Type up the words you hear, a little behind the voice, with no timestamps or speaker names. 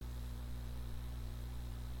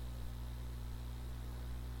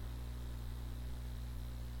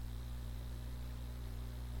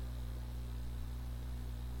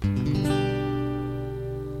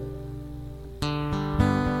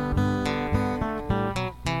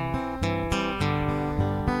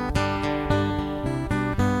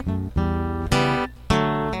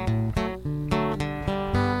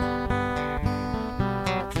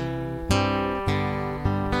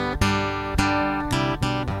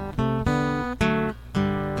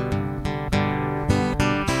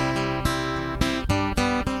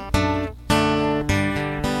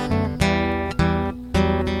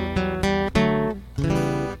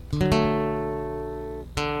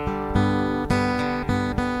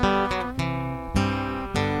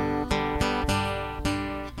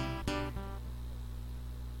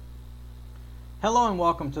Hello and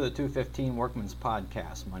welcome to the 215 Workman's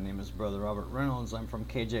Podcast. My name is Brother Robert Reynolds. I'm from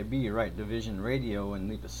KJB, Right Division Radio in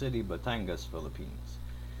Lipa City, Batangas, Philippines.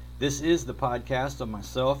 This is the podcast of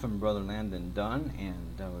myself and Brother Landon Dunn,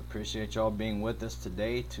 and we appreciate y'all being with us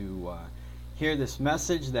today to hear this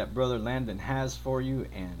message that Brother Landon has for you,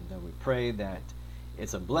 and we pray that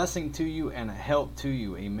it's a blessing to you and a help to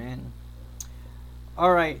you. Amen.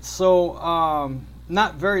 All right, so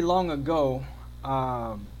not very long ago,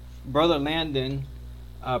 Brother Landon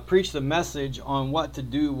preached a message on what to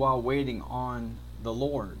do while waiting on the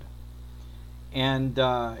Lord. And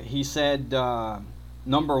he said,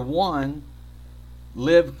 number one,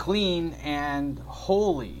 live clean and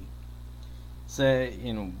holy. Say,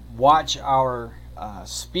 watch our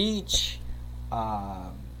speech.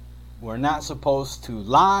 We're not supposed to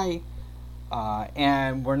lie,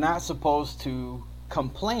 and we're not supposed to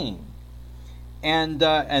complain. And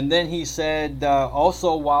then he said,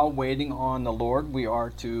 also while waiting on the Lord, we are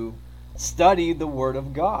to study the Word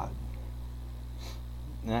of God.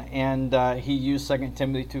 And he used 2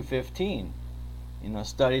 Timothy 2:15.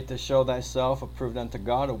 Study to show thyself approved unto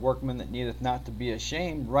God, a workman that needeth not to be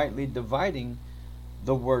ashamed, rightly dividing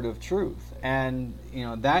the word of truth. And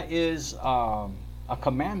that is a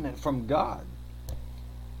commandment from God.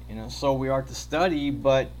 So we are to study,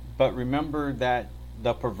 but remember that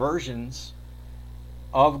the perversions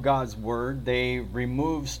of God's word, they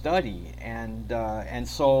remove study, and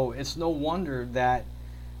so it's no wonder that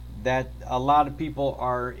a lot of people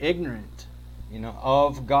are ignorant,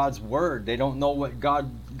 of God's word. They don't know what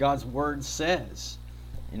God's word says.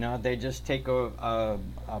 They just take a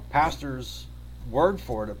pastor's word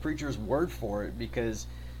for it, a preacher's word for it, because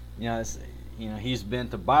he's been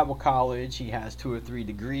to Bible college, he has 2 or 3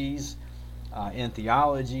 degrees in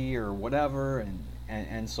theology or whatever,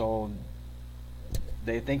 and so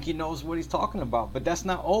they think he knows what he's talking about, but that's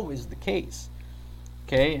not always the case.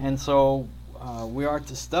 Okay, and so we are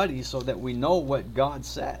to study so that we know what God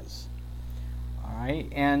says. All right,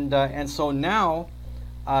 and so now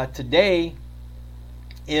today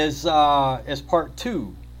is part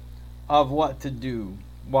 2 of what to do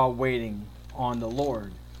while waiting on the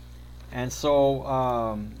Lord. And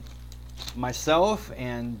so myself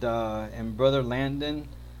and Brother Landon,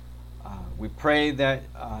 we pray that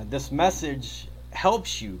this message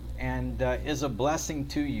helps you and is a blessing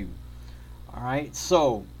to you. All right,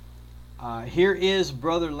 so here is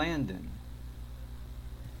Brother Landon.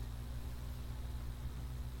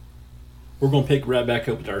 We're going to pick right back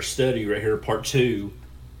up with our study right here, part 2,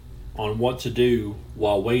 on what to do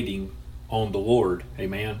while waiting on the Lord.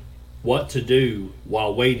 Amen. What to do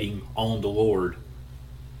while waiting on the Lord.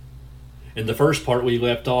 In the first part, we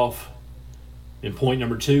left off in point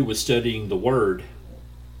number 2 with studying the Word.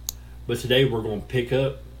 But today we're going to pick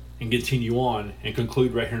up and continue on and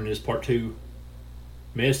conclude right here in this part 2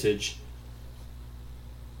 message.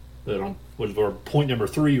 But with our point number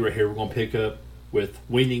 3 right here, we're going to pick up with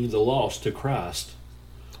winning the lost to Christ.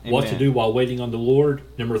 Amen. What to do while waiting on the Lord.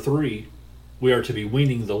 Number 3, we are to be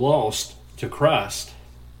winning the lost to Christ.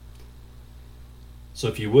 So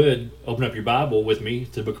if you would, open up your Bible with me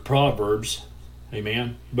to the book of Proverbs.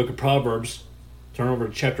 Amen. Book of Proverbs. Turn over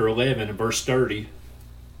to chapter 11 and verse 30.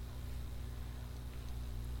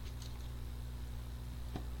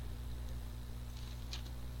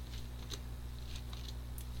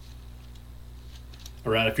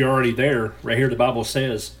 All right, if you're already there, right here the Bible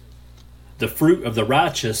says, the fruit of the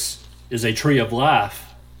righteous is a tree of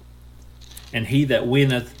life, and he that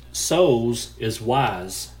winneth souls is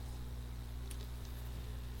wise.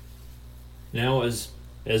 Now, as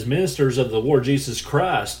ministers of the Lord Jesus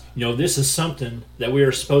Christ, this is something that we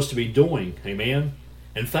are supposed to be doing. Amen?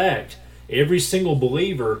 In fact, every single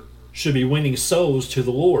believer should be winning souls to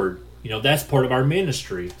the Lord. That's part of our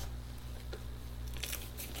ministry.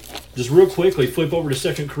 Just real quickly, flip over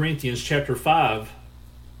to 2 Corinthians chapter 5.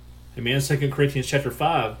 Amen. 2 Corinthians chapter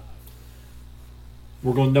 5.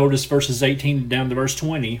 We're going to notice verses 18 down to verse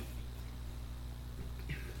 20.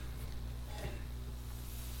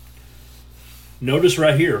 Notice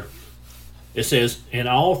right here, it says, "And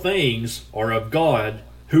all things are of God,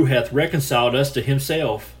 who hath reconciled us to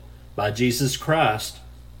himself by Jesus Christ,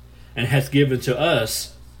 and hath given to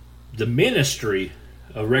us the ministry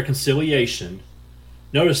of reconciliation."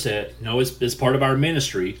 Notice that. It's part of our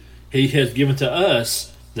ministry. He has given to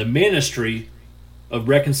us the ministry of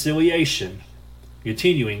reconciliation.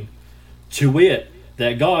 Continuing, "To wit,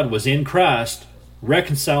 that God was in Christ,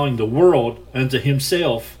 reconciling the world unto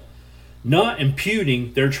himself, not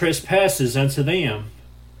imputing their trespasses unto them,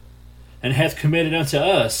 and hath committed unto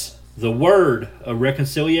us the word of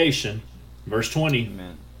reconciliation." Verse 20.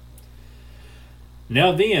 Amen.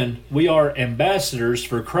 "Now then, we are ambassadors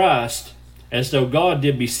for Christ, as though God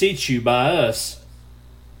did beseech you by us.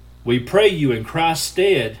 We pray you in Christ's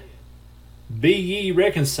stead, be ye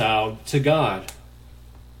reconciled to God."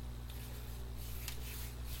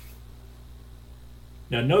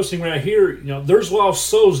 Now, noticing right here, there's lost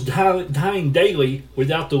souls dying daily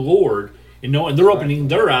without the Lord, and they're opening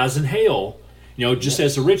their eyes in hell. Just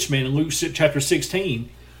as the rich man in Luke chapter 16,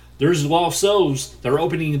 there's lost souls that are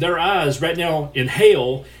opening their eyes right now in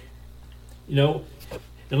hell. And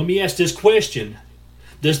let me ask this question: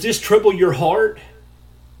 does this trouble your heart?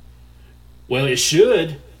 Well, it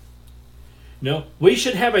should. We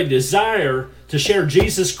should have a desire to share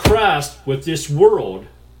Jesus Christ with this world.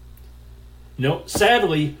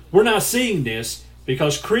 Sadly, we're not seeing this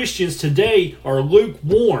because Christians today are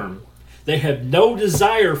lukewarm. They have no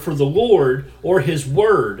desire for the Lord or His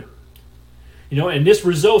Word. And this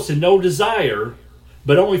results in no desire,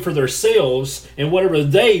 but only for themselves and whatever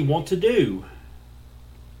they want to do.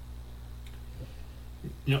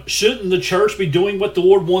 Shouldn't the church be doing what the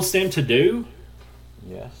Lord wants them to do?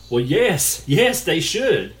 Yes. Well, yes, they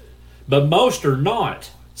should. But most are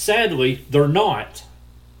not. Sadly, they're not.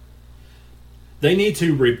 They need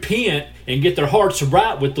to repent and get their hearts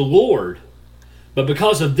right with the Lord. But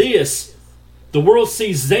because of this, the world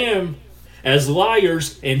sees them as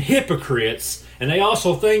liars and hypocrites, and they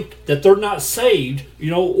also think that they're not saved,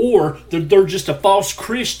 or they're just a false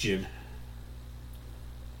Christian.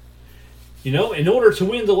 In order to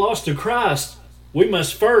win the lost to Christ, we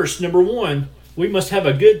must first, number one, we must have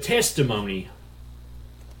a good testimony.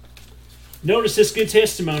 Notice this good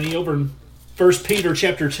testimony over in 1 Peter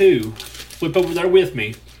chapter 2. Flip over there with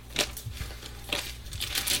me.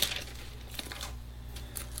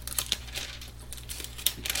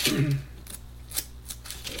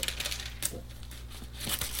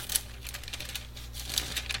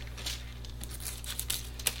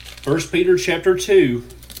 First Peter chapter 2.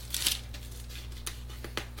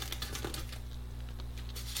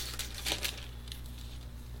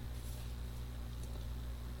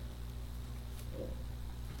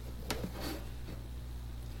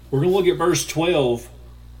 We're going to look at verse 12,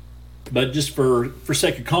 but just for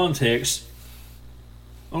sake of context,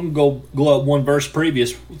 I'm going to go up one verse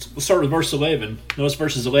previous. We'll start with verse 11. Notice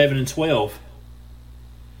verses 11 and 12.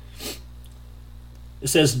 It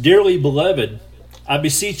says, "Dearly beloved, I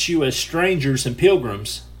beseech you as strangers and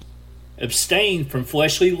pilgrims, abstain from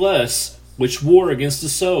fleshly lusts which war against the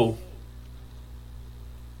soul."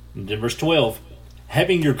 And then verse 12,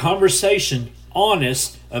 "Having your conversation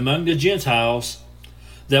honest among the Gentiles,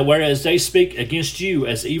 that whereas they speak against you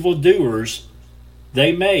as evildoers,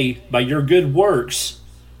 they may, by your good works,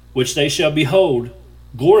 which they shall behold,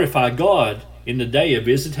 glorify God in the day of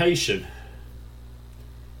visitation."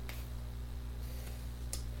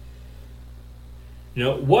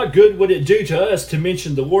 What good would it do to us to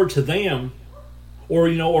mention the Lord to them, or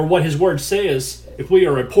what His Word says, if we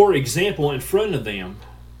are a poor example in front of them?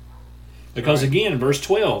 Because again, in verse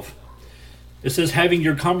 12, it says, "Having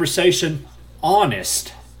your conversation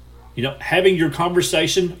honest." Having your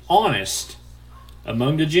conversation honest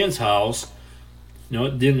among the Gentiles.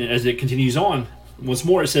 Then as it continues on, once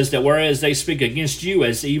more it says that whereas they speak against you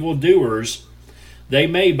as evildoers, they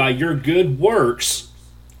may by your good works,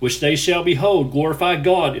 which they shall behold, glorify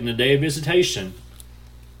God in the day of visitation.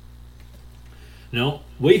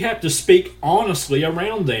 We have to speak honestly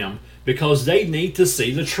around them because they need to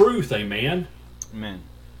see the truth. Amen. Amen.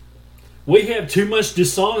 We have too much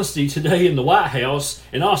dishonesty today in the White House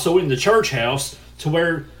and also in the church house to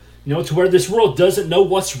where this world doesn't know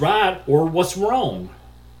what's right or what's wrong.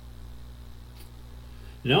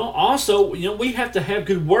 Also, we have to have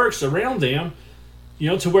good works around them,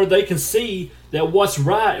 to where they can see that what's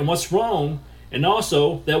right and what's wrong, and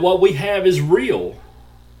also that what we have is real.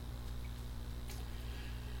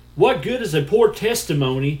 What good is a poor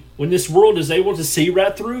testimony when this world is able to see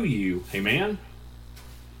right through you? Amen?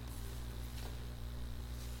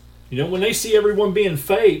 When they see everyone being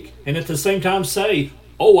fake and at the same time say,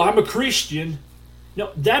 "Oh, I'm a Christian,"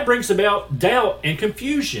 That brings about doubt and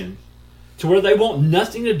confusion to where they want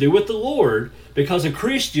nothing to do with the Lord because of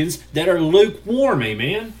Christians that are lukewarm,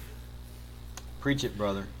 amen? Preach it,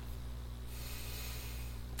 brother.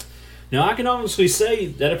 Now, I can honestly say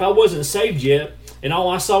that if I wasn't saved yet, and all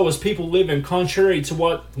I saw was people living contrary to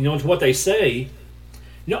what to what they say,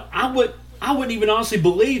 I wouldn't even honestly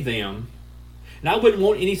believe them, and I wouldn't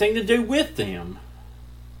want anything to do with them.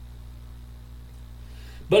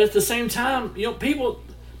 But at the same time, people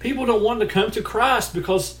don't want to come to Christ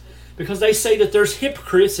because they say that there's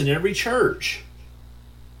hypocrites in every church.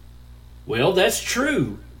 Well, that's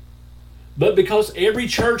true. But because every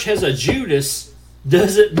church has a Judas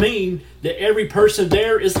doesn't mean that every person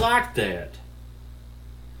there is like that.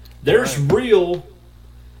 There's real,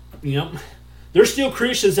 there's still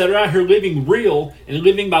Christians that are out here living real and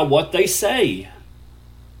living by what they say.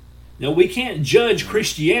 We can't judge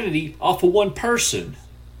Christianity off of one person.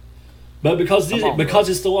 But because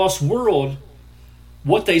it's the lost world,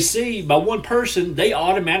 what they see by one person, they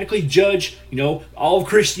automatically judge, all of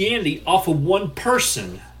Christianity off of one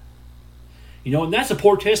person. And that's a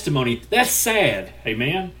poor testimony. That's sad.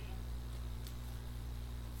 Amen.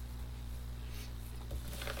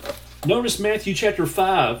 Notice Matthew chapter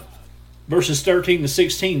 5, verses 13 to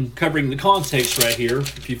 16, covering the context right here.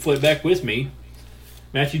 If you flip back with me.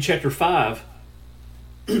 Matthew chapter 5.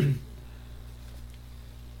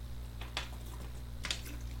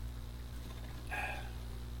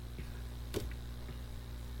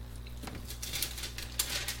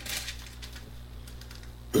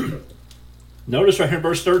 Notice right here in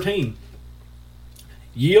verse 13.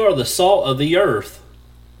 Ye are the salt of the earth,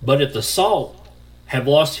 but if the salt have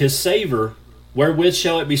lost his savor, wherewith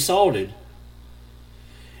shall it be salted?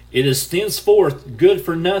 It is thenceforth good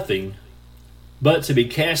for nothing, but to be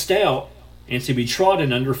cast out, and to be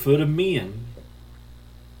trodden under foot of men.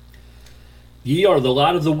 Ye are the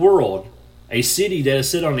light of the world. A city that is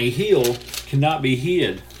set on a hill cannot be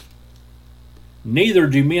hid. Neither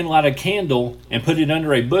do men light a candle and put it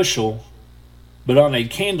under a bushel, but on a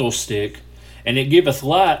candlestick, and it giveth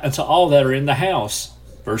light unto all that are in the house.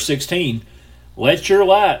 Verse 16, let your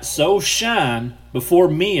light so shine before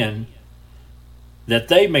men that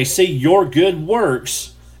they may see your good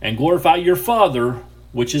works and glorify your Father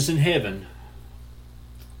which is in heaven.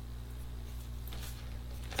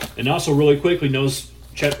 And also really quickly, notice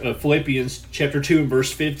Philippians chapter 2 and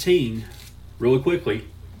verse 15. Really quickly.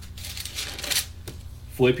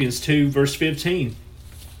 Philippians 2 verse 15.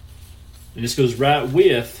 And this goes right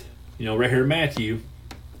with, right here in Matthew.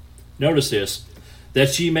 Notice this.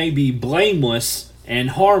 That ye may be blameless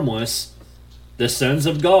and harmless, the sons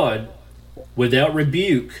of God, without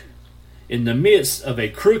rebuke, in the midst of a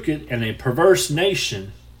crooked and a perverse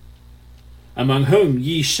nation, among whom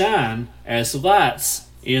ye shine as lights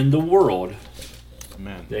in the world.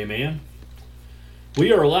 Amen. Amen.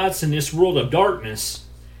 We are lights in this world of darkness,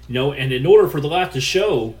 and in order for the light to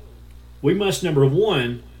show, we must, number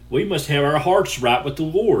one, we must have our hearts right with the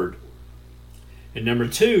Lord. And number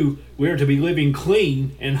two, we are to be living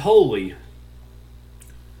clean and holy.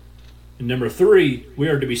 And number three, we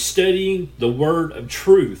are to be studying the word of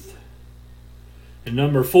truth. And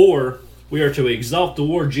number four, we are to exalt the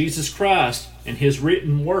Lord Jesus Christ and His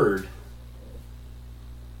written word.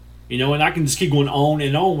 And I can just keep going on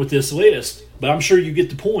and on with this list, but I'm sure you get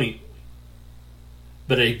the point.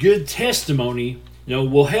 But a good testimony,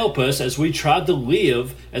 will help us as we try to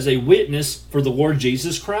live as a witness for the Lord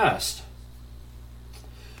Jesus Christ.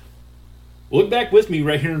 Look back with me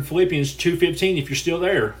right here in Philippians 2:15 if you're still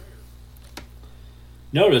there.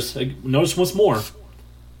 Notice once more. It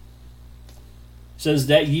says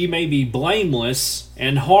that ye may be blameless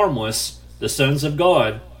and harmless, the sons of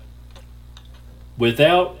God,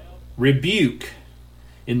 without rebuke,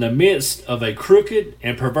 in the midst of a crooked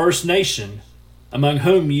and perverse nation, among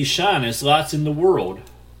whom ye shine as lights in the world.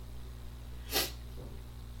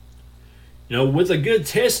 With a good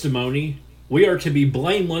testimony, we are to be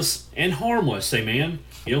blameless and harmless, amen?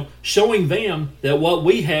 Showing them that what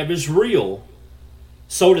we have is real.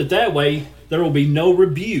 So that way, there will be no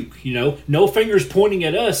rebuke, no fingers pointing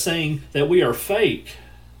at us saying that we are fake.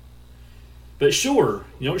 But sure,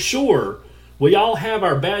 we all have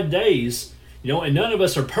our bad days, and none of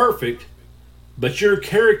us are perfect, but your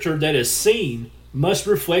character that is seen must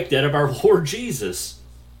reflect that of our Lord Jesus.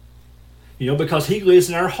 Because He lives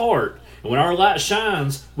in our heart. And when our light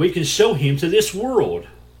shines, we can show Him to this world.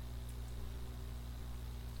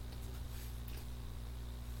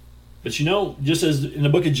 But just as in the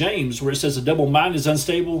book of James, where it says a double mind is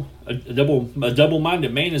unstable, a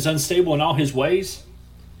double-minded man is unstable in all his ways.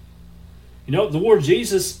 The Lord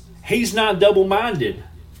Jesus, He's not double-minded,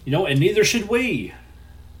 and neither should we.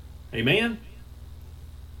 Amen?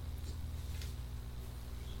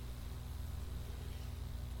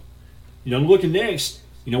 Looking next,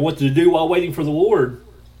 what to do while waiting for the Lord.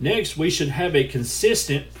 Next, we should have a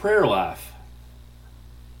consistent prayer life.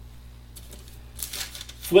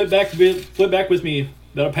 Flip back with me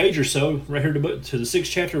about a page or so, right here to the 6th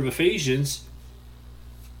chapter of Ephesians.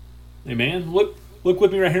 Amen. Look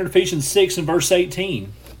with me right here in Ephesians 6 and verse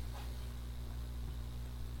 18.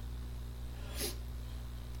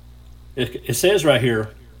 It says right here,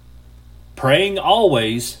 praying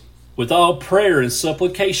always with all prayer and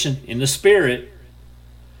supplication in the Spirit,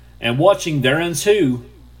 and watching thereunto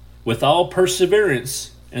with all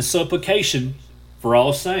perseverance and supplication for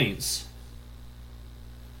all saints.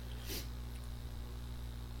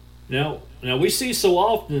 Now we see so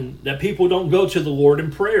often that people don't go to the Lord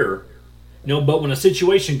in prayer. But when a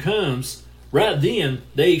situation comes, right then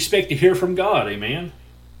they expect to hear from God. Amen.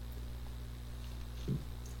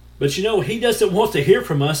 But He doesn't want to hear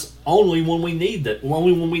from us only when we need that,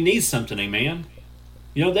 only when we need something. Amen.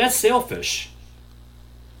 That's selfish.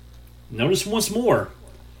 Notice once more.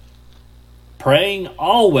 Praying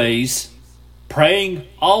always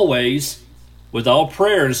with all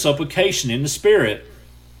prayer and supplication in the Spirit,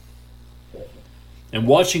 and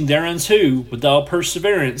watching thereunto with all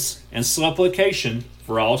perseverance and supplication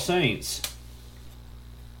for all saints.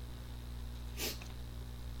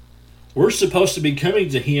 We're supposed to be coming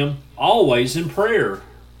to Him always in prayer.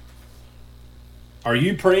 Are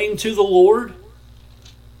you praying to the Lord?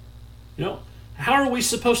 How are we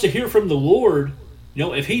supposed to hear from the Lord,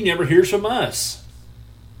 if He never hears from us?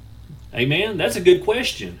 Amen? That's a good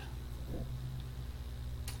question.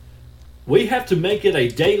 We have to make it a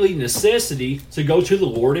daily necessity to go to the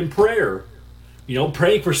Lord in prayer.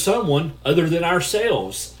 Praying for someone other than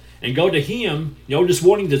ourselves. And go to Him, just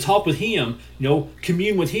wanting to talk with Him,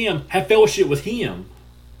 commune with Him, have fellowship with Him.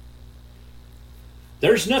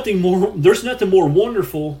 There's nothing more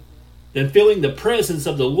wonderful than feeling the presence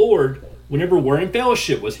of the Lord whenever we're in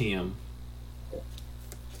fellowship with Him.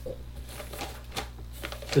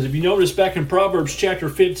 Because if you notice back in Proverbs chapter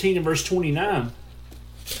 15 and verse 29,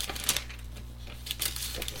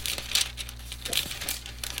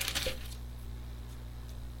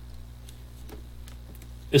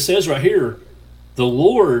 it says right here, the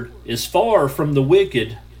Lord is far from the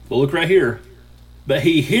wicked. But look right here. But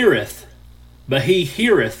he heareth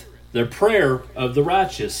the prayer of the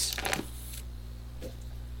righteous.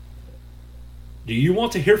 Do you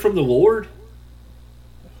want to hear from the Lord?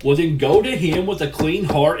 Well, then go to Him with a clean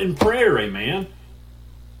heart in prayer, amen?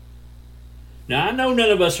 Now, I know none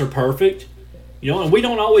of us are perfect, and we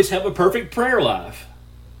don't always have a perfect prayer life.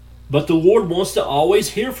 But the Lord wants to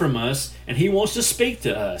always hear from us, and He wants to speak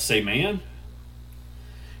to us. Amen.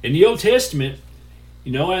 In the Old Testament,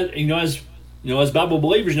 as Bible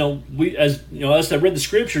believers, as I read the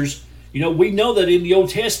Scriptures, we know that in the Old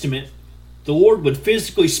Testament, the Lord would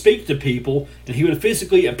physically speak to people, and He would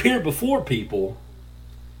physically appear before people.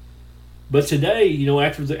 But today,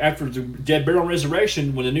 after the death, burial, and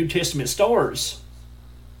resurrection, when the New Testament starts,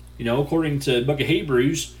 according to the book of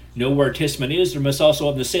Hebrews, where a testament is, there must also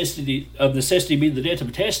of necessity be the death of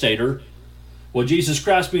a testator. Well, Jesus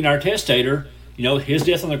Christ being our testator, His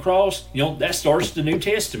death on the cross, that starts the New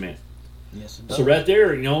Testament. Yes, it does. So right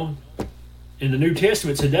there, in the New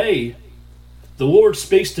Testament today, the Lord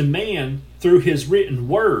speaks to man through His written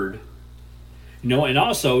word. And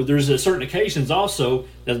also, there's certain occasions also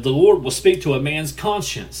that the Lord will speak to a man's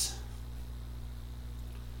conscience.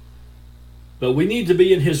 But we need to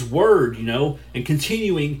be in His Word, and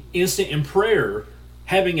continuing instant in prayer,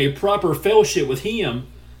 having a proper fellowship with Him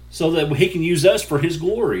so that He can use us for His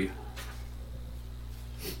glory.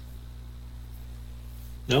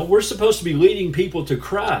 No, we're supposed to be leading people to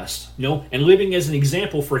Christ, and living as an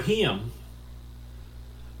example for Him.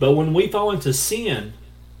 But when we fall into sin,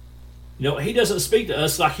 He doesn't speak to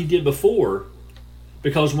us like He did before,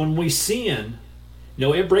 because when we sin,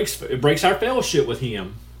 it breaks our fellowship with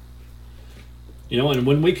Him. And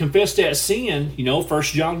when we confess that sin, 1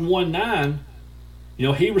 John 1:9,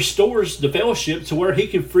 He restores the fellowship to where He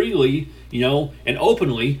can freely, and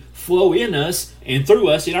openly flow in us and through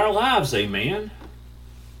us in our lives, amen.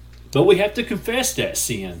 But we have to confess that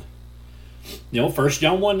sin. 1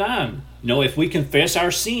 John 1:9, if we confess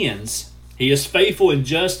our sins, He is faithful and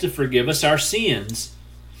just to forgive us our sins.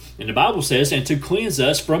 And the Bible says, and to cleanse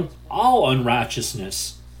us from all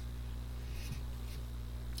unrighteousness.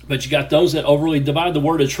 But you got those that overly divide the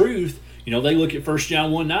word of truth. They look at 1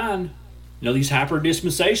 John 1:9. These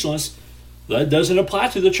hyper-dispensationalists, that doesn't apply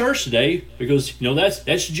to the church today because,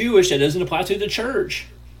 that's Jewish. That doesn't apply to the church.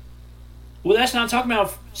 Well, that's not talking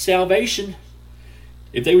about salvation.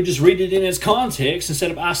 if they would just read it in its context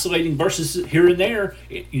instead of isolating verses here and there,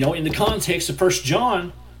 in the context of 1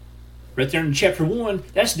 John, right there in chapter 1,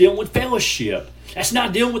 that's dealing with fellowship. That's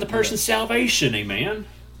not dealing with a person's salvation, amen?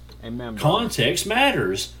 Amen. Brother. Context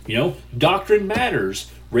matters. Doctrine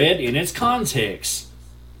matters. Read in its context.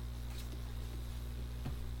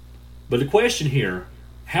 But the question here,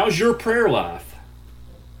 how's your prayer life?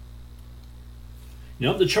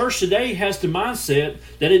 The church today has the mindset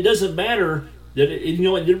that it doesn't matter, that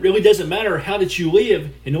it really doesn't matter how that you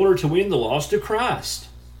live in order to win the lost to Christ.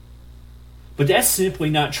 But that's simply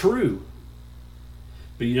not true.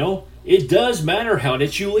 But it does matter how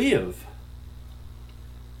that you live.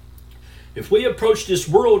 If we approach this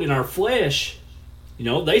world in our flesh,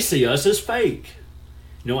 they see us as fake.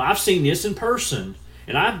 I've seen this in person.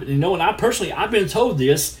 And I've been told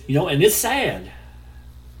this, and it's sad.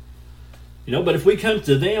 But if we come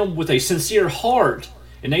to them with a sincere heart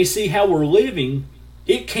and they see how we're living,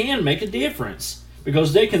 it can make a difference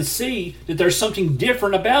because they can see that there's something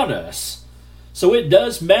different about us. So it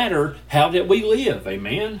does matter how that we live.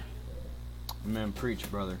 Amen? Amen. Preach,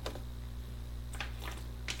 brother.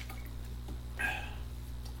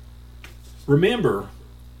 Remember,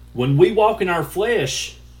 when we walk in our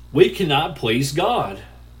flesh, we cannot please God.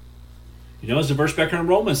 As the verse back in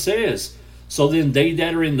Romans says, so then they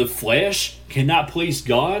that are in the flesh cannot please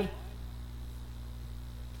God.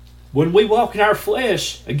 When we walk in our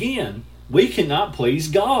flesh, again, we cannot please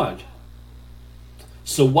God.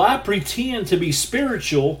 So why pretend to be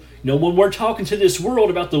spiritual, when we're talking to this world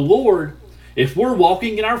about the Lord, if we're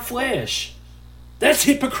walking in our flesh? That's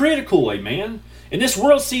hypocritical, amen? And this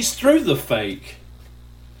world sees through the fake.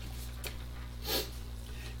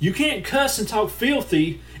 You can't cuss and talk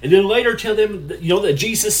filthy and then later tell them that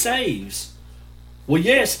Jesus saves. Well,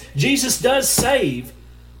 yes, Jesus does save,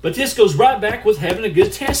 but this goes right back with having a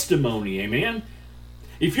good testimony, amen?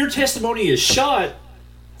 If your testimony is shot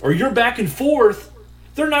or you're back and forth,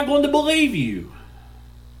 they're not going to believe you.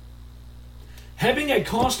 Having a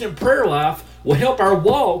constant prayer life will help our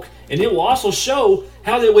walk, and it will also show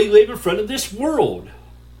how that we live in front of this world.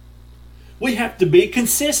 We have to be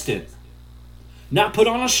consistent, not put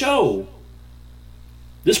on a show.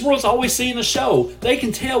 This world's always seeing a show. They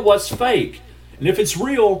can tell what's fake. And if it's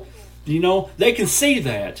real, they can see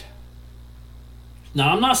that.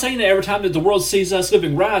 Now, I'm not saying that every time that the world sees us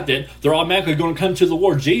living right, that they're automatically going to come to the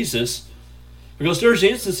Lord Jesus. Because there's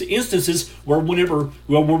instances where whenever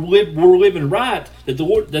we're living right, that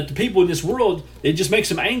the people in this world, it just makes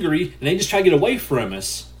them angry and they just try to get away from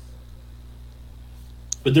us.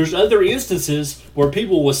 But there's other instances where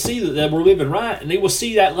people will see that we're living right and they will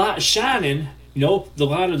see that light shining, the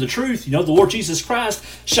light of the truth, the Lord Jesus Christ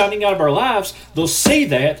shining out of our lives. They'll see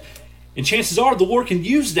that, and chances are the Lord can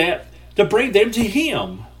use that to bring them to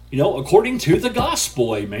Him, according to the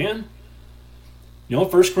gospel, amen. 1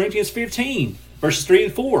 Corinthians 15, verses 3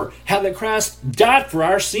 and 4, how that Christ died for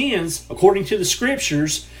our sins according to the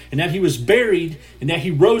Scriptures, and that He was buried, and that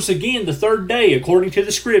He rose again the third day according to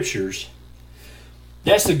the Scriptures.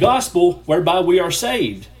 That's the gospel whereby we are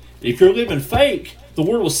saved. If you're living fake,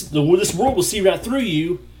 this world will see right through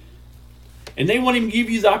you, and they won't even give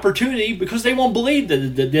you the opportunity because they won't believe the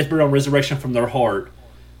death, burial, and resurrection from their heart.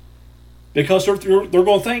 Because they're going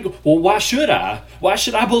to think, well, why should I? Why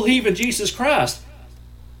should I believe in Jesus Christ?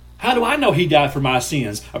 How do I know He died for my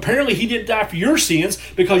sins? Apparently He didn't die for your sins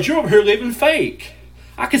because you're over here living fake.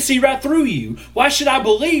 I can see right through you. Why should I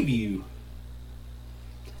believe you?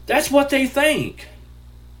 That's what they think.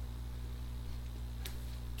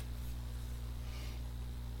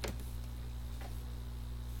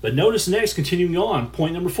 But notice next, continuing on,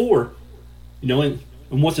 point number 4. And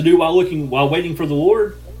what to do while waiting for the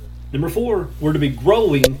Lord. Number 4, we're to be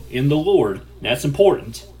growing in the Lord. That's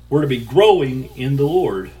important. We're to be growing in the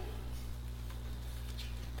Lord.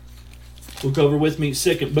 Look over with me,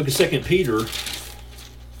 book of 2 Peter.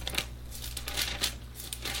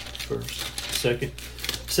 First,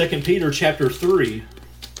 2 Peter chapter 3.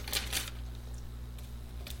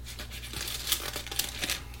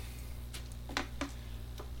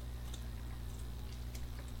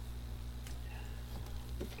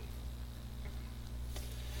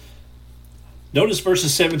 Notice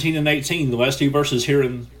verses 17 and 18, the last two verses here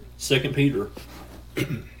in 2 Peter.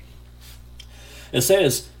 It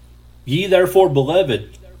says, Ye therefore,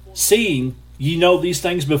 beloved, seeing ye know these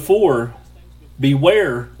things before,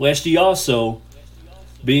 beware lest ye also,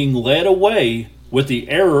 being led away with the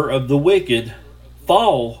error of the wicked,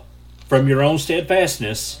 fall from your own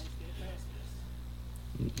steadfastness.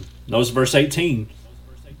 Notice verse 18.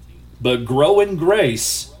 But grow in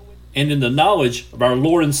grace and in the knowledge of our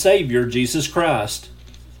Lord and Savior, Jesus Christ.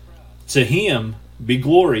 To Him be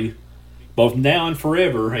glory, both now and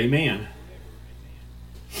forever. Amen.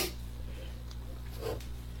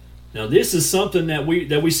 Now this is something that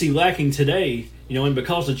we see lacking today, and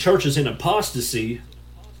because the church is in apostasy,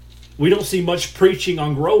 we don't see much preaching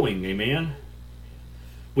on growing. Amen.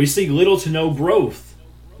 We see little to no growth,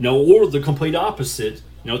 or the complete opposite,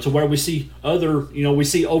 to where we see we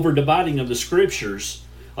see over dividing of the scriptures,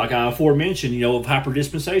 like I aforementioned, of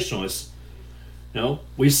hyper-dispensationalists.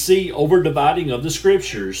 We see over dividing of the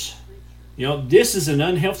scriptures. This is an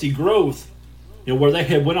unhealthy growth, where they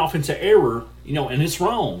have went off into error, and it's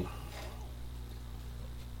wrong.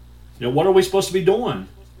 What are we supposed to be doing?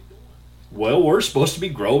 Well, we're supposed to be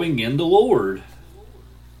growing in the Lord.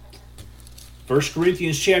 1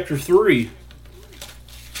 Corinthians chapter 3.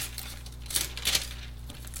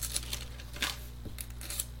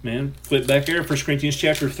 Man, flip back there, 1 Corinthians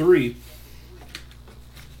chapter 3.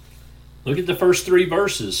 Look at the first 3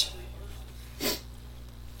 verses.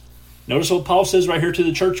 Notice what Paul says right here to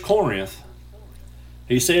the church of Corinth.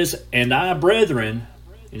 He says, and I, brethren,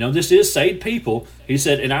 this is saved people. He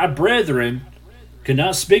said, and I, brethren,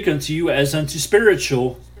 cannot speak unto you as unto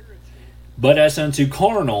spiritual, but as unto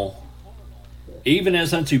carnal, even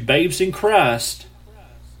as unto babes in Christ.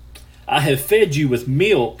 I have fed you with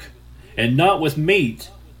milk, and not with meat,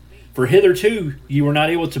 for hitherto ye were not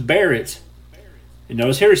able to bear it. And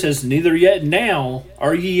notice here he says, neither yet now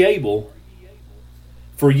are ye able,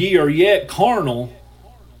 for ye are yet carnal.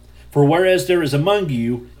 For whereas there is among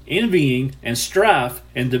you envying and strife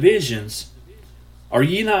and divisions, are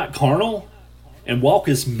ye not carnal, and walk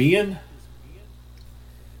as men?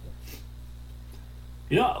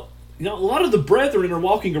 A lot of the brethren are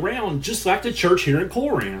walking around just like the church here in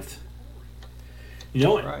Corinth.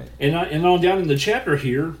 Right. And on down in the chapter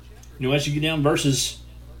here, as you get down verses,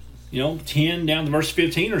 10 down to verse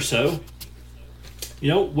 15 or so,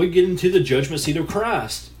 we get into the judgment seat of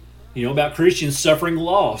Christ. About Christians suffering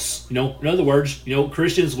loss. In other words,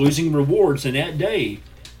 Christians losing rewards in that day.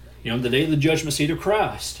 The day of the judgment seat of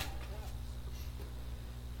Christ.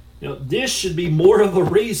 This should be more of a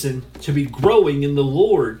reason to be growing in the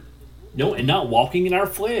Lord, and not walking in our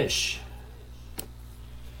flesh.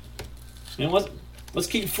 Let's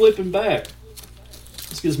keep flipping back.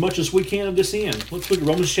 Let's get as much as we can of this in. Let's look at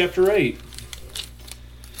Romans chapter 8.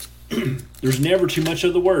 There's never too much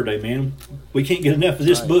of the Word, amen. We can't get enough of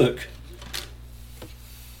this book.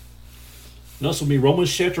 And this will be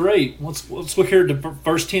Romans chapter 8. Let's look here at the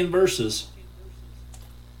first 10 verses.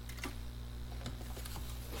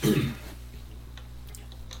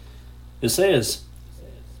 It says,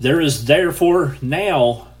 there is therefore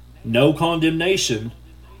now no condemnation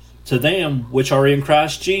to them which are in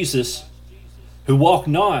Christ Jesus, who walk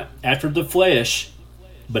not after the flesh,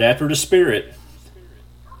 but after the Spirit.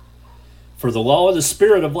 For the law of the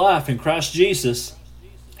Spirit of life in Christ Jesus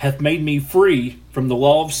hath made me free from the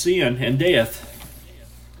law of sin and death.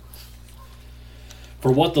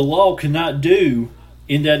 For what the law could not do,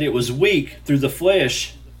 in that it was weak through the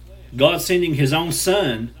flesh, God sending his own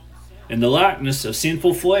Son in the likeness of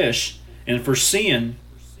sinful flesh, and for sin,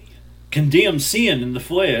 condemned sin in the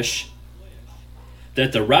flesh,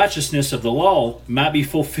 that the righteousness of the law might be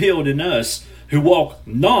fulfilled in us, who walk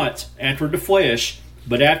not after the flesh,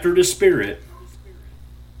 but after the Spirit.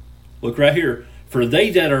 Look right here. For they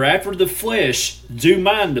that are after the flesh do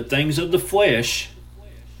mind the things of the flesh,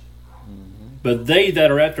 but they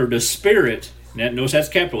that are after the Spirit, notice that's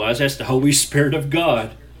capitalized, that's the Holy Spirit of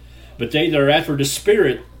God. But they that are after the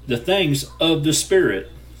Spirit, the things of the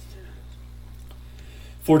Spirit.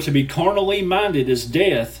 For to be carnally minded is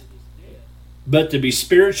death, but to be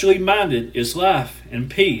spiritually minded is life and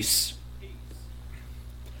peace.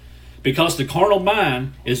 Because the carnal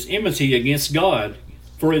mind is enmity against God,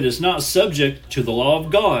 for it is not subject to the law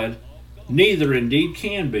of God, neither indeed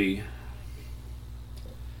can be.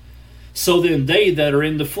 So then they that are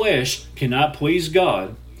in the flesh cannot please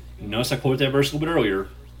God. You notice I quoted that verse a little bit earlier.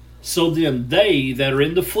 So then they that are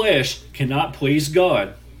in the flesh cannot please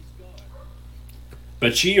God.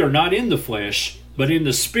 But ye are not in the flesh, but in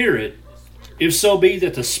the Spirit, if so be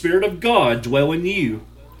that the Spirit of God dwell in you.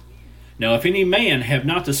 Now if any man have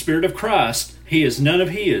not the Spirit of Christ, he is none of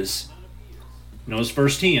his. Notice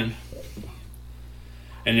verse 10.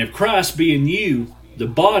 And if Christ be in you, the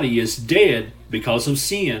body is dead because of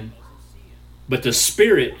sin, but the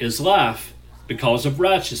Spirit is life because of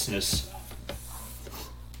righteousness.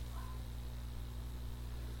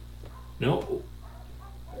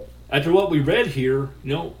 After what we read here,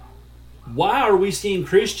 why are we seeing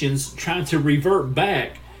Christians trying to revert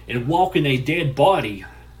back and walk in a dead body?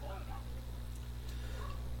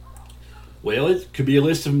 Well, it could be a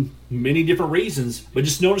list of many different reasons, but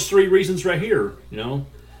just notice 3 reasons right here.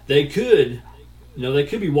 They could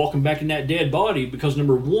be walking back in that dead body because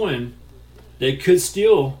number 1, they could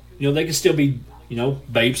still, they could still be,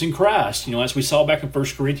 babes in Christ. As we saw back in 1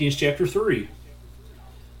 Corinthians chapter 3.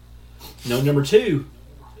 Number 2,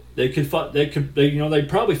 they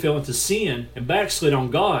probably fell into sin and backslid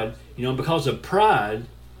on God, because of pride.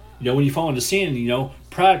 When you fall into sin,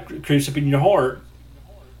 pride creeps up in your heart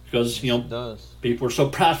because, people are so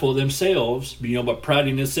prideful of themselves, but pride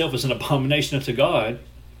in itself is an abomination unto God.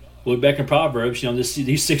 Look back in Proverbs,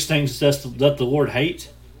 these 6 things that the Lord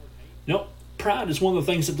hate. Pride is one of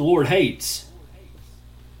the things that the Lord hates.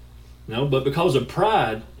 But because of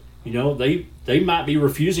pride, they might be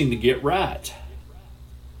refusing to get right.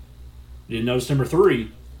 You notice number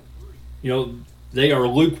 3, they are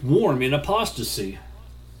lukewarm in apostasy.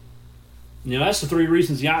 That's the 3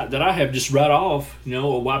 reasons that I have just right off,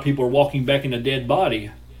 why people are walking back in a dead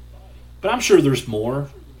body. But I'm sure there's more.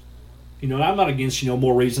 I'm not against,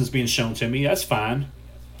 more reasons being shown to me. That's fine.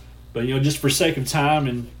 But, just for sake of time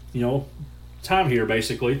and, time here,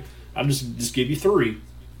 basically, I'll just give you 3.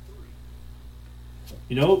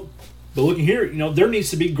 But looking here, there needs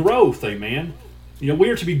to be growth, amen. We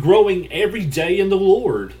are to be growing every day in the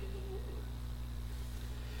Lord.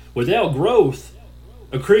 Without growth,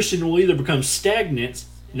 a Christian will either become stagnant,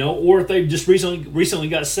 or if they've just recently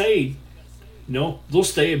got saved, they'll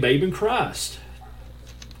stay a babe in Christ.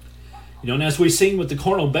 And as we've seen with the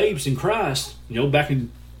carnal babes in Christ, back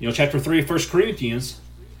in chapter 3 of 1 Corinthians,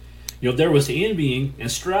 there was envying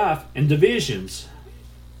and strife and divisions.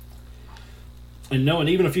 And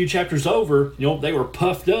even a few chapters over, they were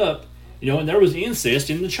puffed up, and there was incest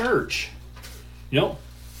in the church.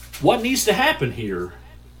 What needs to happen here?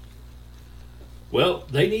 Well,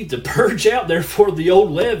 they need to purge out, therefore, the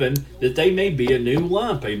old leaven, that they may be a new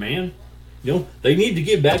lump, amen? They need to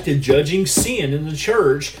get back to judging sin in the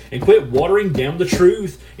church and quit watering down the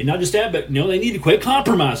truth. And not just that, but, they need to quit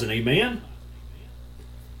compromising, amen?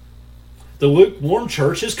 The lukewarm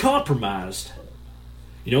church is compromised.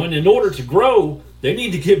 And in order to grow, they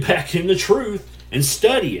need to get back in the truth and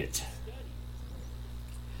study it.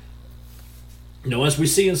 As we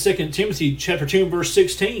see in 2 Timothy chapter 2 and verse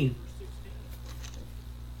 16,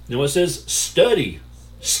 it says, Study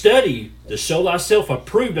to show thyself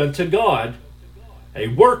approved unto God, a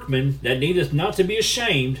workman that needeth not to be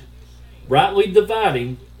ashamed, rightly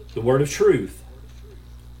dividing the word of truth.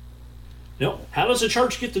 How does the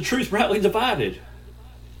church get the truth rightly divided?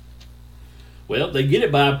 Well, they get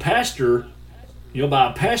it by a pastor,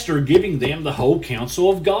 giving them the whole counsel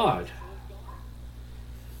of God.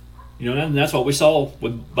 And that's what we saw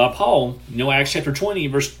by Paul, Acts chapter 20,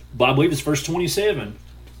 I believe it's verse 27.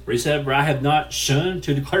 Where he said, "For I have not shunned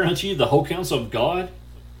to declare unto you the whole counsel of God."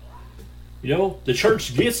 The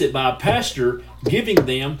church gets it by a pastor giving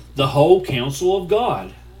them the whole counsel of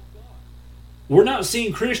God. We're not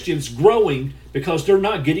seeing Christians growing because they're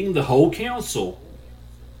not getting the whole counsel.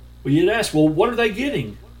 Well, you'd ask, what are they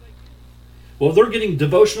getting? Well, they're getting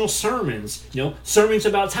devotional sermons, sermons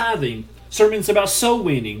about tithing, sermons about soul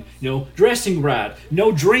winning, dressing right,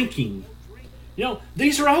 no drinking.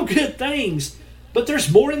 These are all good things. But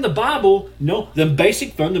there's more in the Bible, than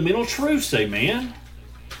basic fundamental truths, amen?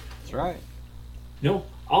 That's right.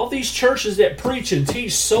 All these churches that preach and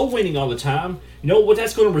teach soul winning all the time, what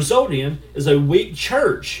that's going to result in is a weak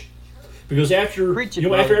church. Because after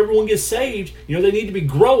everyone gets saved, they need to be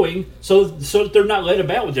growing so that they're not led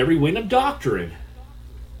about with every wind of doctrine.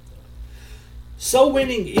 Soul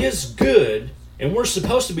winning is good, and we're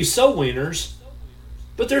supposed to be soul winners.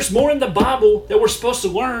 But there's more in the Bible that we're supposed to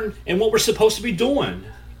learn and what we're supposed to be doing.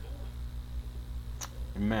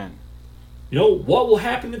 Amen. What will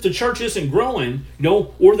happen if the church isn't growing,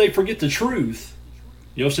 or they forget the truth?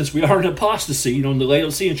 Since we are in apostasy, in the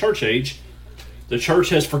Laodicean church age, the church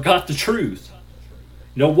has forgot the truth.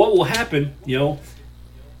 What will happen,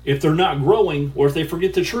 if they're not growing or if they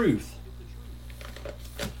forget the truth?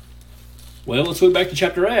 Well, let's look back to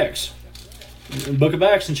chapter Acts. In the book of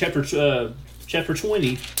Acts in chapter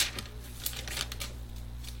 20.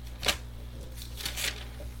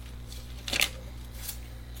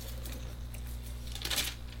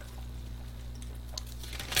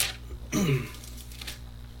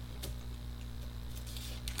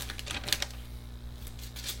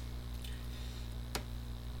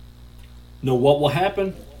 What will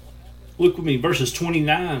happen? Look with me, verses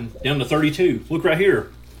 29 down to 32. Look right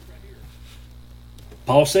here.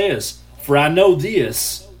 Paul says, "For I know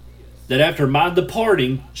this, that after my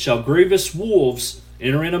departing shall grievous wolves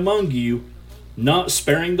enter in among you, not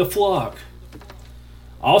sparing the flock.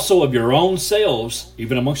 Also of your own selves,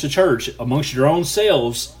 even amongst the church, amongst your own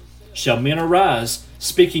selves, shall men arise,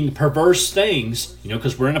 speaking perverse things,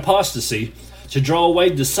 because we're in apostasy, to draw away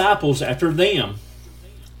disciples after them.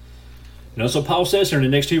 Notice what Paul says here in the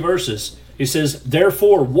next 2 verses. He says,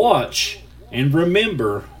 therefore watch and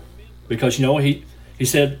remember. Because, he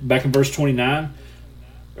said back in verse 29,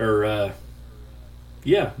 verse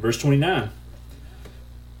 29.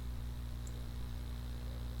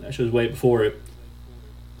 Actually, it was way before it.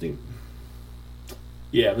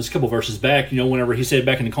 It was a couple verses back, whenever he said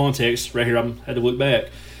back in the context, right here, I had to look back.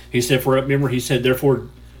 He said, therefore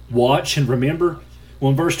watch and remember. Well,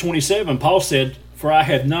 in verse 27, Paul said, for I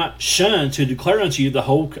have not shunned to declare unto you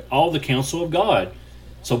all the counsel of God.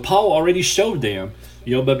 So Paul already showed them,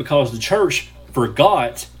 but because the church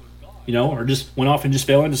forgot, or just went off and just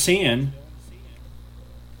fell into sin,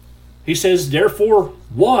 he says, therefore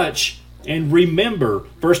watch and remember.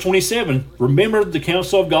 Verse 27, remember the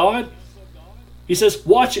counsel of God. He says,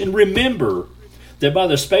 watch and remember that by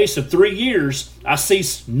the space of 3 years I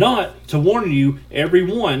cease not to warn you every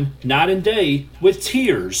one night and day with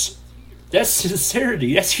tears. That's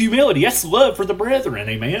sincerity. That's humility. That's love for the brethren.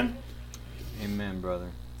 Amen? Amen, brother.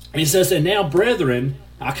 And he says, and now, brethren,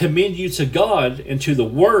 I commend you to God and to the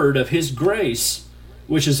word of his grace,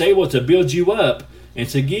 which is able to build you up and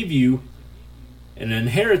to give you an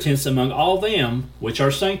inheritance among all them which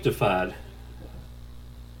are sanctified.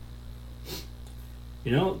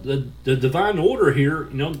 The divine order here,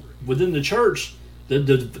 within the church, the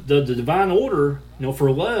divine order,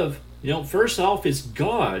 for love, first off is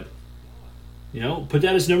God. Put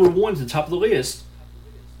that as number 1 at the top of the list.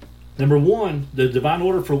 Number 1, the divine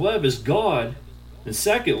order for love is God. And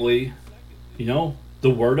secondly, the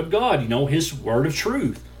Word of God, His Word of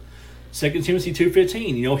truth. 2 Timothy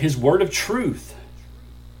 2:15, His Word of truth.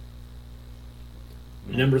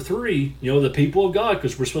 Number 3, the people of God,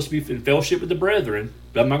 because we're supposed to be in fellowship with the brethren.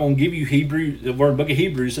 But I'm not going to give you the book of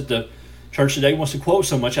Hebrews that the church today wants to quote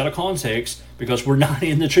so much out of context, because we're not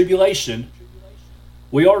in the tribulation.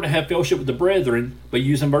 We are to have fellowship with the brethren, but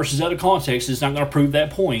using verses out of context is not going to prove that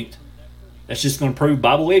point. That's just going to prove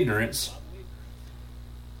Bible ignorance.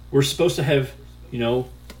 We're supposed to have, we're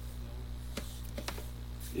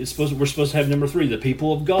supposed to have number 3, the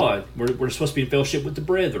people of God. We're supposed to be in fellowship with the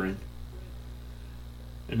brethren.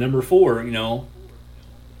 And number 4,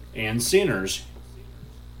 and sinners.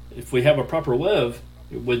 If we have a proper love,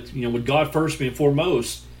 with God first being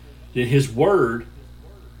foremost, then His Word,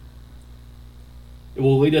 it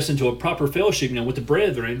will lead us into a proper fellowship, with the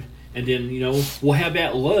brethren, and then, we'll have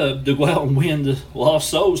that love to go out and win the lost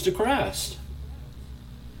souls to Christ.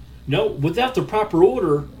 Without the proper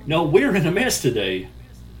order, we're in a mess today.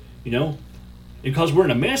 Because we're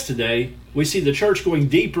in a mess today, we see the church going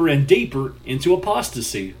deeper and deeper into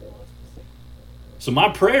apostasy. So my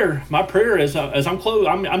prayer as I'm close,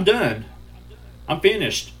 I'm done. I'm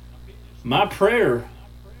finished. My prayer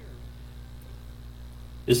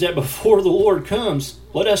is that before the Lord comes,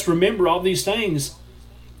 let us remember all these things.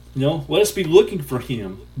 Let us be looking for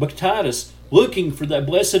Him. Baptize, looking for that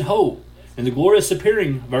blessed hope and the glorious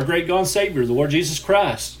appearing of our great God and Savior, the Lord Jesus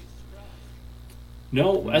Christ.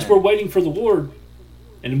 As we're waiting for the Lord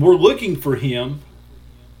and we're looking for Him,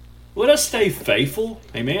 let us stay faithful.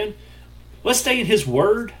 Amen. Let's stay in His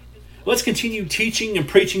Word. Let's continue teaching and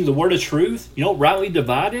preaching the Word of truth, rightly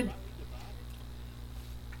divided.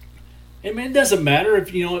 And man, it doesn't matter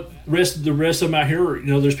if, the rest of them out here,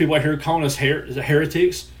 there's people out here calling us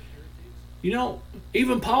heretics.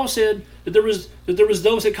 Even Paul said that there was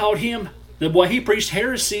those that called him, he preached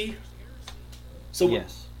heresy. So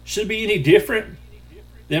yes. Should it be any different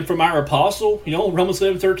than from our apostle? Romans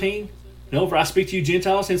 11:13. For I speak to you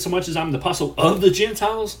Gentiles, insomuch as I'm the apostle of the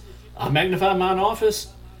Gentiles, I magnify mine office.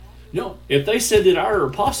 If they said that our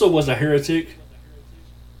apostle was a heretic,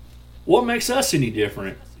 what makes us any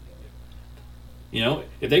different?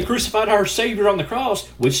 If they crucified our Savior on the cross,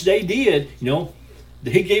 which they did,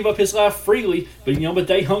 He gave up His life freely, but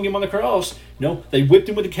they hung Him on the cross. They whipped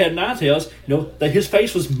Him with a cat of nine tails. That His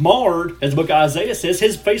face was marred, as the book of Isaiah says,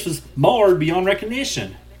 His face was marred beyond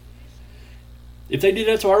recognition. If they did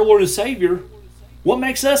that to our Lord and Savior, what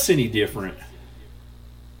makes us any different?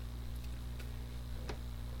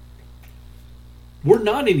 We're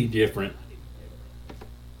not any different.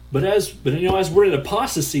 But as we're in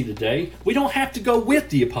apostasy today, we don't have to go with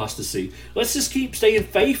the apostasy. Let's just keep staying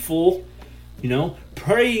faithful,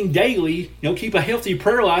 praying daily, keep a healthy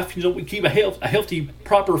prayer life, we keep a healthy,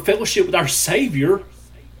 proper fellowship with our Savior.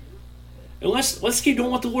 And let's keep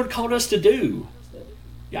doing what the Lord called us to do.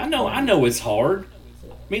 Yeah, I know it's hard.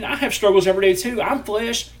 I have struggles every day too. I'm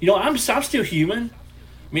flesh. I'm still human.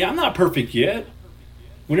 I'm not perfect yet.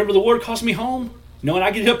 whenever the Lord calls me home, and I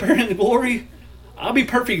get up there in the glory, I'll be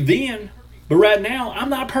perfect then. But right now, I'm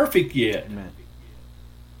not perfect yet. Amen.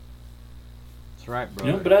 That's right,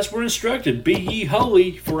 brother. But as we're instructed, be ye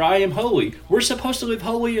holy, for I am holy. We're supposed to live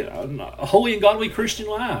a holy and godly Christian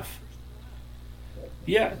life.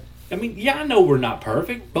 Yeah, I know we're not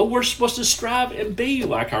perfect, but we're supposed to strive and be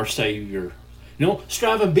like our Savior.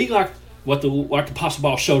 Strive and be like what the Apostle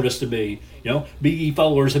Paul showed us to be. Be ye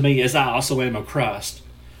followers of me as I also am of Christ.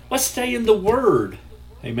 Let's stay in the Word.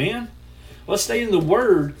 Amen? Let's stay in the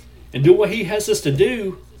Word and do what He has us to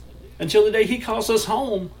do until the day He calls us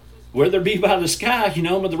home, whether it be by the sky,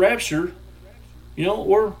 with the rapture,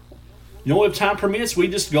 or, if time permits, we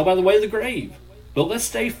just go by the way of the grave. But let's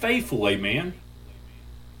stay faithful, amen?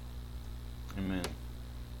 Amen.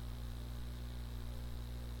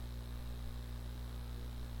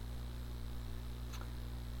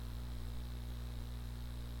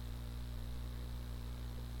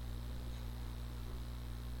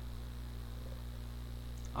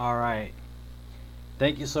 All right.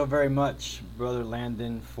 Thank you so very much, Brother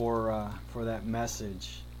Landon, for that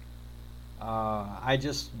message. I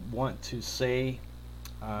just want to say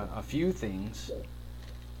a few things.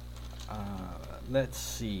 Let's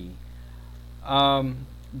see.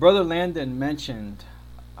 Brother Landon mentioned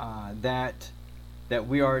that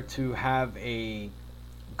we are to have a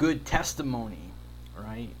good testimony,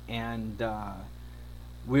 right? And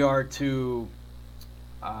we are to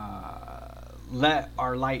let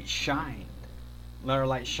our light shine. Let our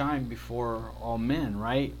light shine before all men,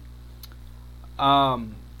 right?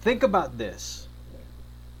 Think about this.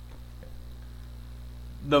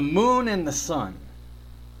 The moon and the sun.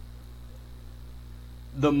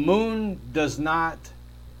 The moon does not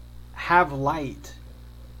have light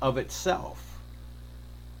of itself.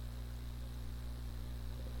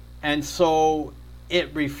 And so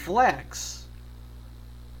it reflects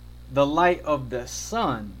the light of the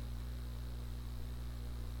sun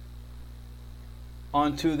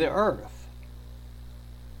onto the earth.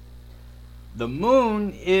 The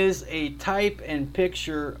moon is a type and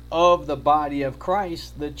picture of the body of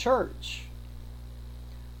Christ, the church.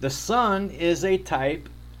 The sun is a type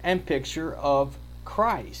and picture of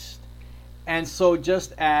Christ. And so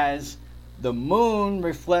just as the moon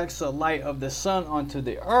reflects the light of the sun onto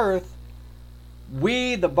the earth,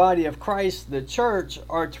 we, the body of Christ, the church,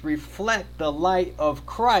 are to reflect the light of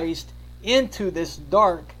Christ into this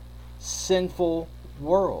dark, sinful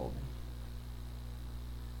world.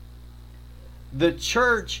 The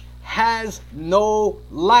church has no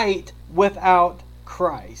light without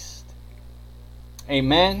Christ.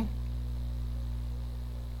 Amen.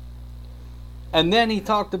 And then he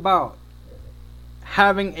talked about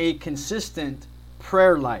having a consistent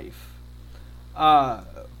prayer life. 1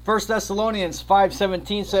 Thessalonians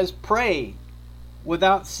 5:17 says, pray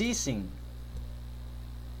without ceasing.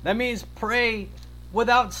 That means pray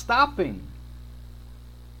without stopping.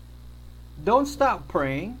 Don't stop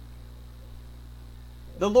praying.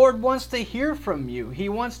 The Lord wants to hear from you. He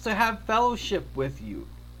wants to have fellowship with you.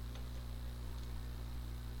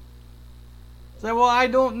 Say, well, I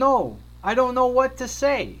don't know. I don't know what to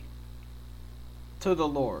say to the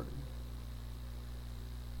Lord.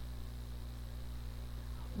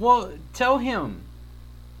 Well, tell Him.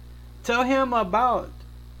 Tell Him about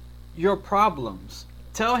your problems.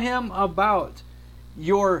 Tell Him about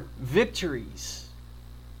your victories.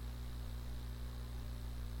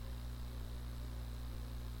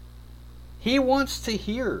 He wants to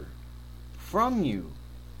hear from you.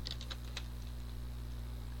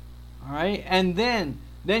 All right, and then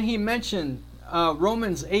he mentioned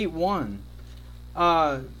Romans 8:1.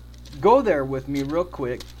 Go there with me real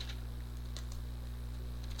quick.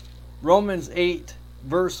 Romans 8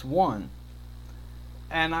 verse 1.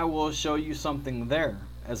 And I will show you something there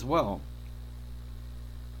as well.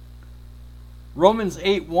 Romans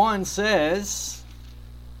 8:1 says,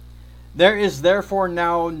 there is therefore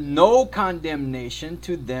now no condemnation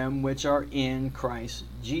to them which are in Christ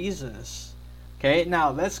Jesus. Okay, now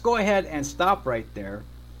let's go ahead and stop right there,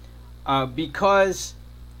 because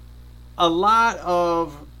a lot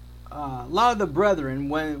of the brethren,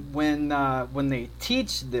 when they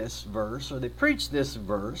teach this verse or they preach this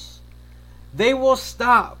verse, they will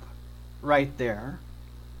stop right there.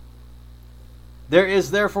 There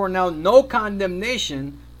is therefore now no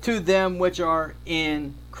condemnation to them which are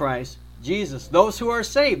in Christ Jesus. Those who are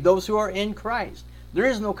saved, those who are in Christ. There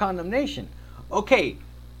is no condemnation. Okay,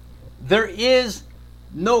 there is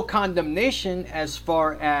no condemnation as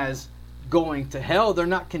far as going to hell. They're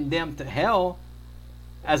not condemned to hell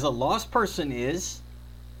as a lost person is.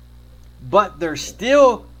 But there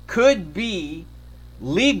still could be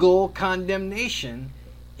legal condemnation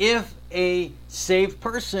if a saved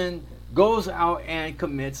person goes out and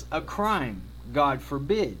commits a crime. God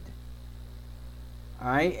forbid. All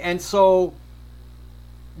right? And so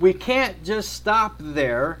we can't just stop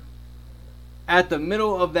there at the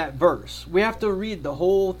middle of that verse. We have to read the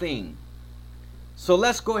whole thing. So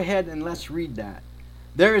let's go ahead and let's read that.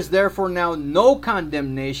 There is therefore now no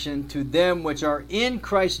condemnation to them which are in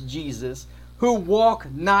Christ Jesus, who walk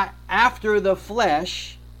not after the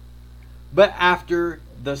flesh, but after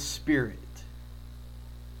the Spirit.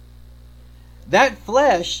 That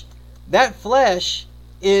flesh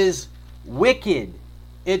is wicked.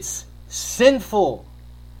 It's sinful.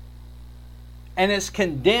 And it's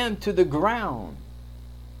condemned to the ground.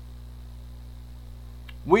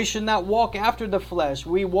 We should not walk after the flesh.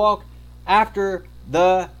 We walk after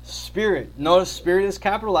the Spirit. Notice Spirit is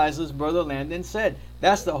capitalized, as Brother Landon said.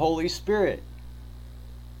 That's the Holy Spirit.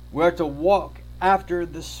 We are to walk after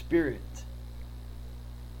the Spirit.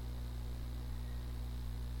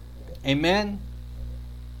 Amen.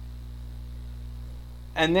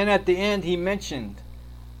 And then at the end he mentioned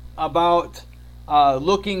about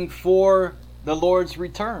looking for the Lord's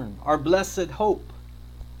return, our blessed hope.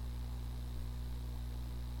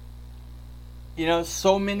 You know,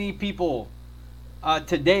 so many people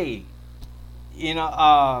today, you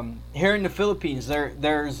know, here in the Philippines,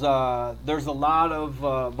 there's a lot of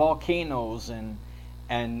volcanoes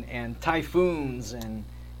and typhoons and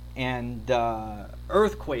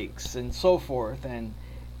earthquakes and so forth,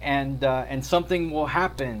 and something will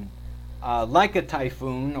happen like a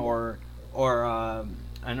typhoon or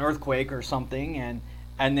an earthquake or something,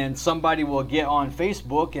 and then somebody will get on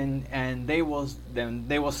Facebook and they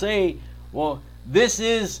will say, well, this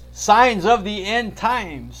is signs of the end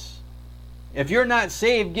times. If you're not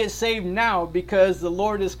saved, get saved now, because the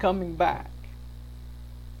Lord is coming back.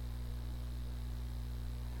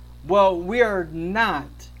 Well, we are not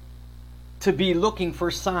to be looking for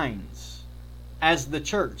signs as the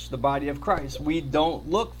church, the body of Christ. We don't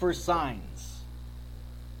look for signs.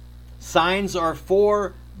 Signs are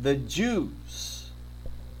for the Jews.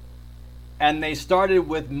 And they started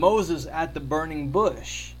with Moses at the burning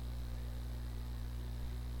bush.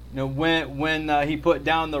 You know, when he put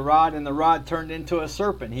down the rod and the rod turned into a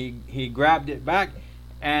serpent, he grabbed it back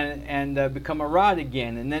and become a rod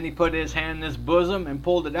again. And then he put his hand in his bosom and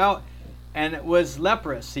pulled it out, and it was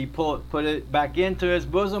leprous. He put it back into his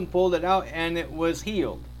bosom, pulled it out, and it was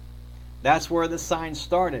healed. That's where the signs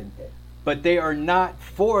started. But they are not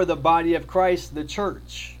for the body of Christ, the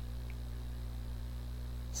church.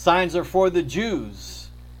 Signs are for the Jews.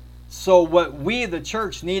 So what we, the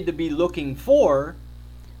church, need to be looking for,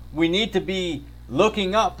 we need to be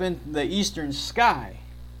looking up in the eastern sky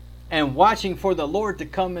and watching for the Lord to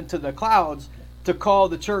come into the clouds to call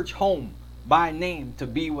the church home by name, to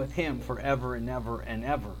be with Him forever and ever and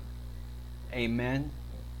ever. Amen.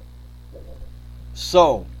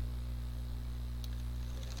 So,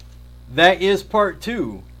 that is part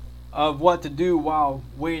 2 of what to do while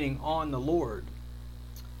waiting on the Lord.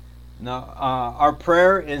 Now, our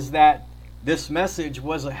prayer is that this message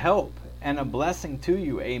was a help and a blessing to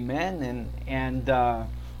you. Amen. And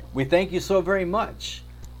we thank you so very much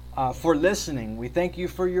for listening. We thank you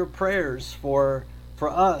for your prayers for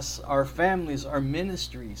us, our families, our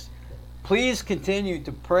ministries. Please continue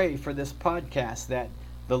to pray for this podcast, that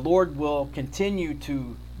the Lord will continue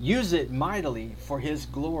to use it mightily for His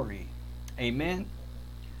glory. Amen.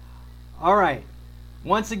 All right.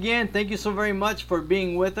 Once again, thank you so very much for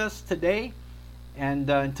being with us today. And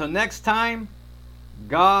until next time,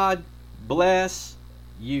 God bless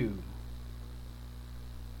you.